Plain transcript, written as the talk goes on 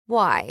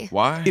Why?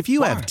 Why? If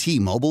you have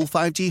T-Mobile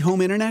 5G home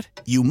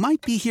internet, you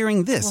might be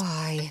hearing this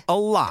Why? a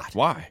lot.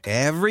 Why?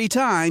 Every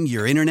time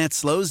your internet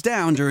slows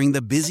down during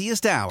the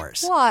busiest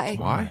hours. Why?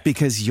 Why?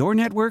 Because your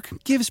network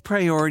gives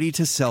priority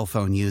to cell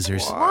phone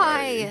users.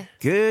 Why?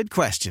 Good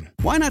question.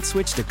 Why not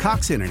switch to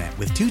Cox Internet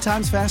with 2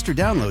 times faster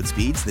download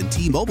speeds than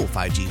T-Mobile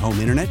 5G home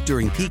internet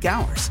during peak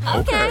hours?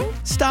 Okay.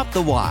 Stop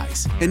the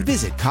whys and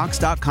visit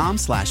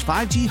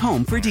cox.com/5G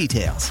home for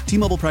details.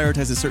 T-Mobile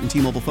prioritizes certain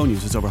T-Mobile phone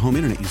users over home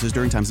internet users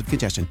during times of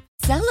congestion.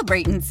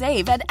 Celebrate and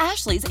save at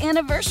Ashley's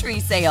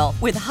Anniversary Sale.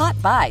 With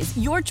Hot Buys,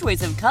 your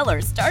choice of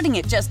colors starting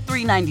at just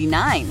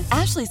 $3.99.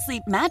 Ashley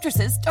Sleep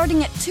mattresses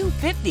starting at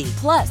 $2.50.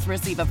 Plus,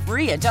 receive a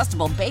free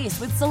adjustable base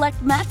with select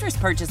mattress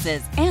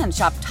purchases. And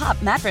shop top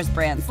mattress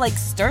brands like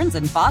Stearns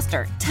 &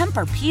 Foster,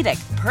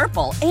 Tempur-Pedic,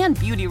 Purple, and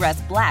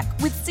Beautyrest Black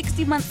with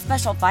 60-month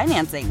special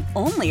financing.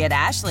 Only at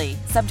Ashley.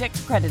 Subject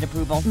to credit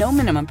approval. No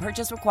minimum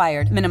purchase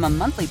required. Minimum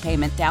monthly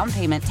payment, down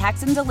payment,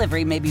 tax, and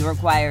delivery may be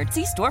required.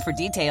 See store for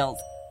details.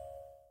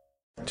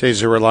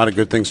 Tage, there were a lot of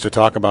good things to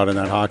talk about in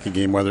that hockey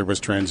game, whether it was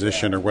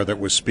transition or whether it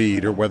was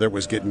speed or whether it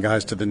was getting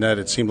guys to the net.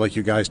 It seemed like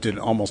you guys did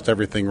almost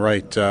everything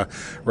right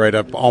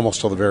up almost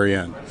till the very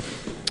end.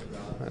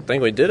 I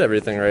think we did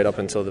everything right up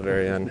until the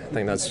very end. I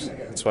think that's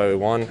why we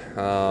won.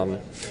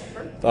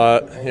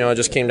 It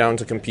just came down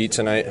to compete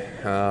tonight.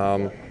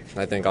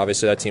 I think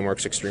obviously that team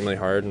works extremely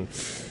hard, and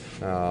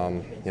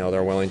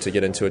they're willing to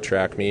get into a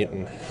track meet,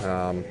 and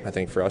I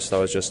think for us that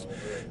was just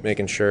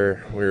making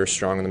sure we were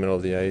strong in the middle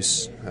of the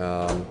ice,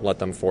 let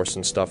them force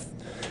some stuff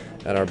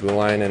at our blue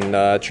line,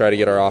 and try to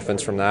get our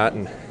offense from that,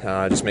 and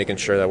just making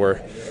sure that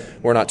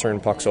we're not turning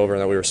pucks over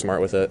and that we were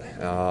smart with it.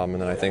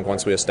 And then I think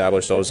once we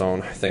established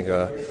O-zone, I think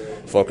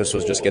focus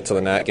was just get to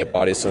the net, get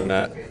bodies to the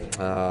net.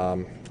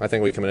 I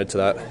think we committed to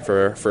that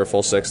for a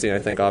full 60. And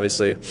I think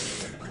obviously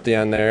at the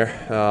end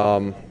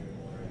there,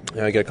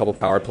 get a couple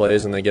power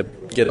plays and they get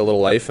a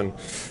little life, and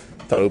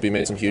thought Opie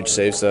made some huge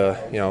saves to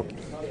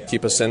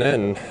keep us in it,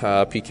 and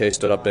PK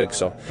stood up big.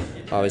 So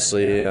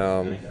obviously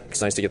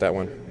it's nice to get that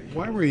win.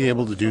 Why were you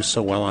able to do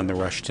so well on the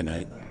rush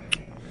tonight?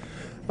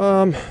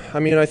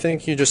 I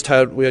think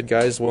we had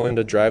guys willing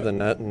to drive the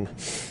net and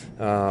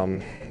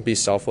be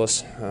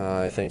selfless.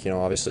 I think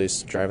obviously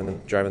it's driving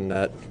the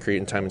net,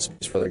 creating time and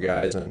space for their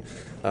guys, and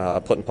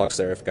putting pucks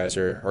there if guys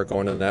are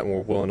going to the net and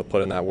we're willing to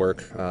put in that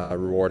work,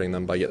 rewarding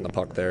them by getting the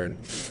puck there, and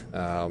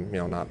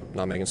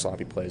not making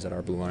sloppy plays at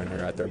our blue line or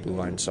at their blue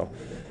line. So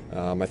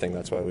I think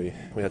that's why we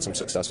had some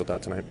success with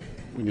that tonight.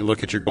 When you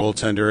look at your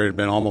goaltender, it had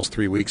been almost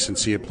 3 weeks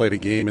since he had played a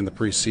game in the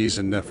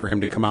preseason. For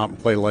him to come out and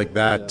play like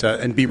that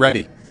and be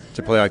ready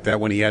to play like that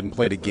when he hadn't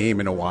played a game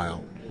in a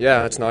while.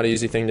 Yeah, it's not an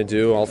easy thing to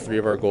do. All three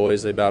of our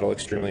goalies, they battle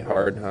extremely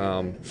hard.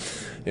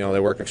 They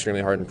work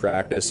extremely hard in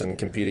practice and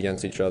compete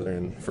against each other.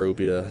 And for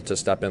Upi to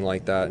step in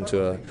like that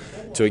into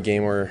a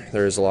game where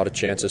there's a lot of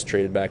chances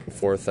traded back and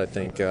forth, I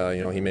think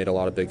he made a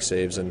lot of big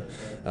saves and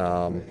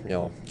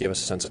gave us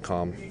a sense of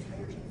calm.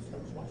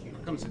 When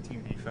it comes to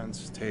team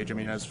defense, Tage,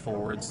 as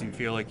forwards, do you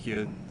feel like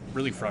you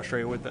really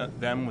frustrated with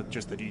them with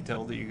just the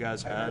detail that you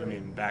guys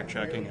had? Back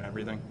checking and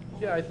everything.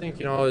 Yeah, I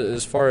think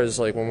as far as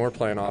when we're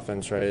playing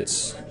offense, right?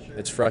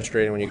 It's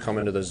frustrating when you come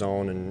into the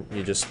zone and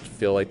you just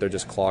feel like they're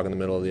just clogging the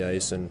middle of the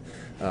ice, and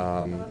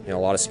a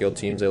lot of skilled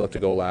teams, they look to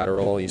go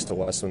lateral east to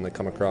west when they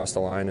come across the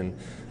line, and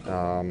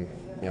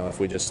if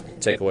we just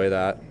take away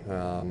that,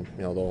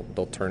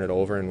 they'll turn it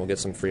over and we'll get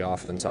some free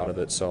offense out of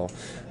it. So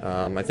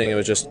I think it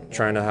was just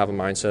trying to have a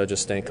mindset of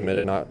just staying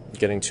committed, not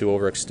getting too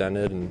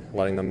overextended, and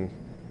letting them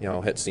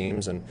hit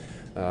seams. And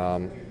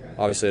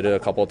obviously I did a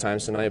couple of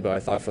times tonight, but I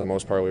thought for the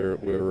most part we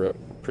were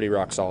pretty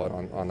rock solid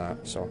on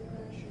that. So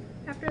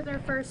after their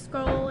first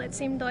goal, it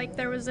seemed like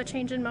there was a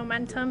change in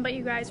momentum, but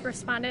you guys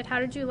responded. How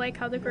did you like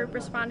how the group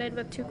responded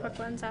with 2 quick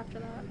ones after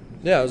that?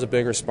 Yeah, it was a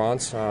big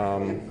response.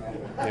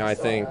 I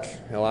think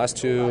the last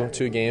two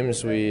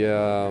games we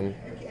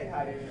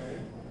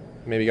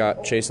maybe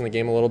got chasing the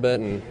game a little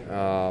bit, and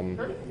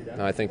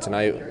I think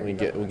tonight we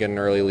get an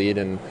early lead,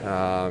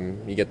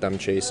 and you get them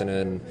chasing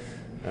it,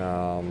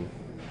 and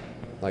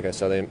like I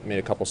said, they made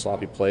a couple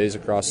sloppy plays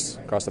across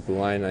the blue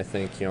line. I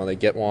think they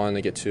get one,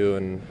 they get two,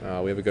 and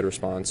we have a good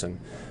response. And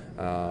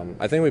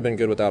I think we've been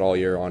good with that all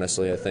year.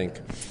 Honestly, I think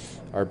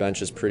our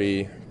bench is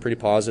pretty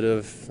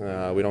positive.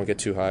 We don't get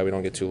too high, we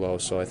don't get too low.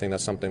 So I think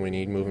that's something we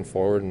need moving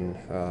forward.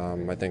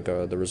 And I think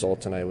the result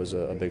tonight was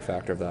a big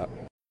factor of that.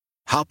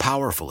 How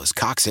powerful is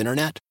Cox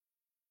Internet?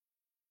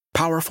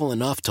 Powerful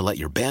enough to let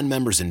your band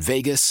members in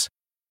Vegas,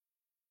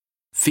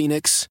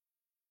 Phoenix,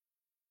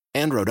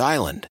 and Rhode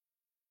Island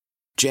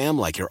jam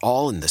like you're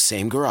all in the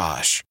same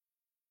garage.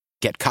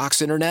 Get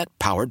Cox Internet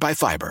powered by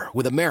fiber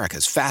with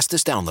America's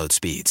fastest download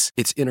speeds.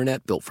 It's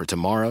internet built for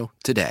tomorrow,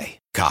 today.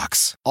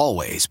 Cox,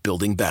 always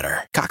building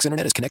better. Cox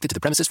Internet is connected to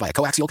the premises via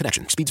coaxial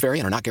connection. Speeds vary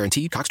and are not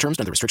guaranteed. Cox terms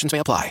and other restrictions may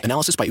apply.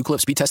 Analysis by Ookla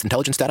of Speed Test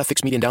Intelligence Data.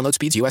 Fixed median download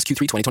speeds. USQ3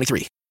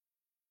 2023.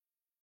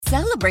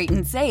 Celebrate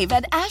and save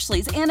at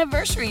Ashley's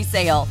Anniversary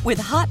Sale. With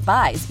Hot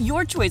Buys,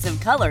 your choice of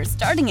colors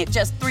starting at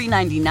just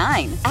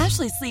 $3.99.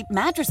 Ashley Sleep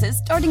mattresses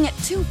starting at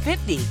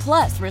 $2.50.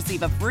 Plus,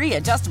 receive a free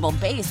adjustable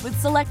base with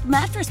select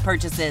mattress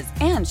purchases.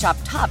 And shop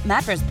top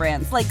mattress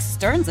brands like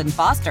Stearns &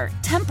 Foster,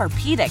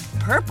 Tempur-Pedic,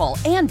 Purple,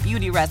 and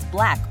Beautyrest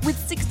Black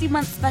with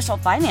 60-month special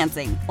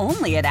financing.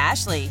 Only at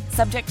Ashley.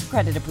 Subject to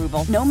credit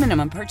approval. No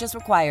minimum purchase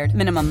required.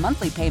 Minimum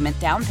monthly payment,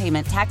 down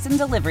payment, tax, and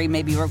delivery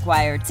may be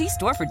required. See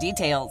store for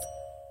details.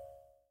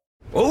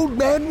 Old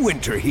Man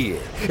Winter here.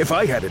 If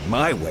I had it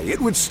my way, it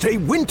would stay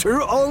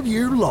winter all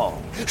year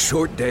long.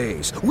 Short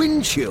days,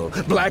 wind chill,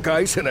 black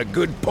ice, and a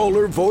good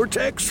polar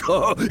vortex.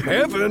 Oh,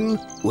 heaven!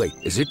 Wait,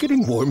 is it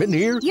getting warm in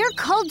here? Your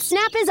cold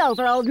snap is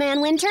over, Old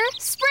Man Winter.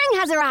 Spring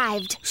has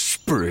arrived.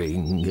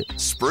 Spring.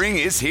 Spring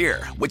is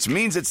here, which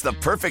means it's the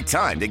perfect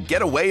time to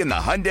get away in the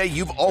Hyundai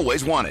you've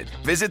always wanted.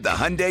 Visit the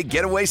Hyundai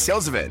Getaway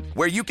Sales Event,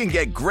 where you can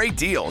get great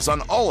deals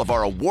on all of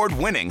our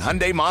award-winning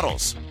Hyundai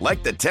models,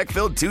 like the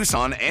tech-filled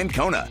Tucson and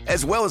Kona,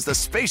 as well as the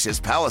spacious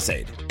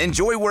Palisade.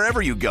 Enjoy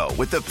wherever you go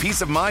with the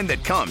peace of mind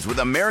that comes with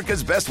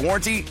America's best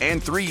warranty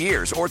and 3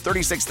 years or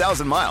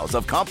 36,000 miles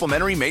of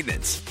complimentary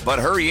maintenance. But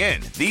hurry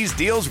in, these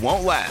deals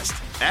won't last.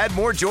 Add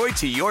more joy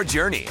to your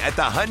journey at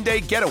the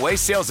Hyundai Getaway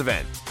Sales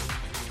Event.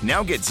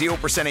 Now get 0%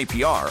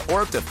 APR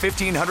or up to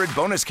 $1,500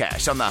 bonus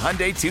cash on the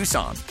Hyundai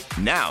Tucson.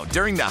 Now,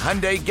 during the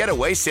Hyundai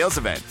Getaway Sales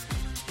Event.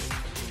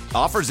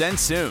 Offers end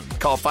soon.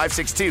 Call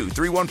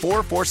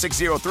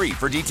 562-314-4603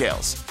 for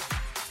details.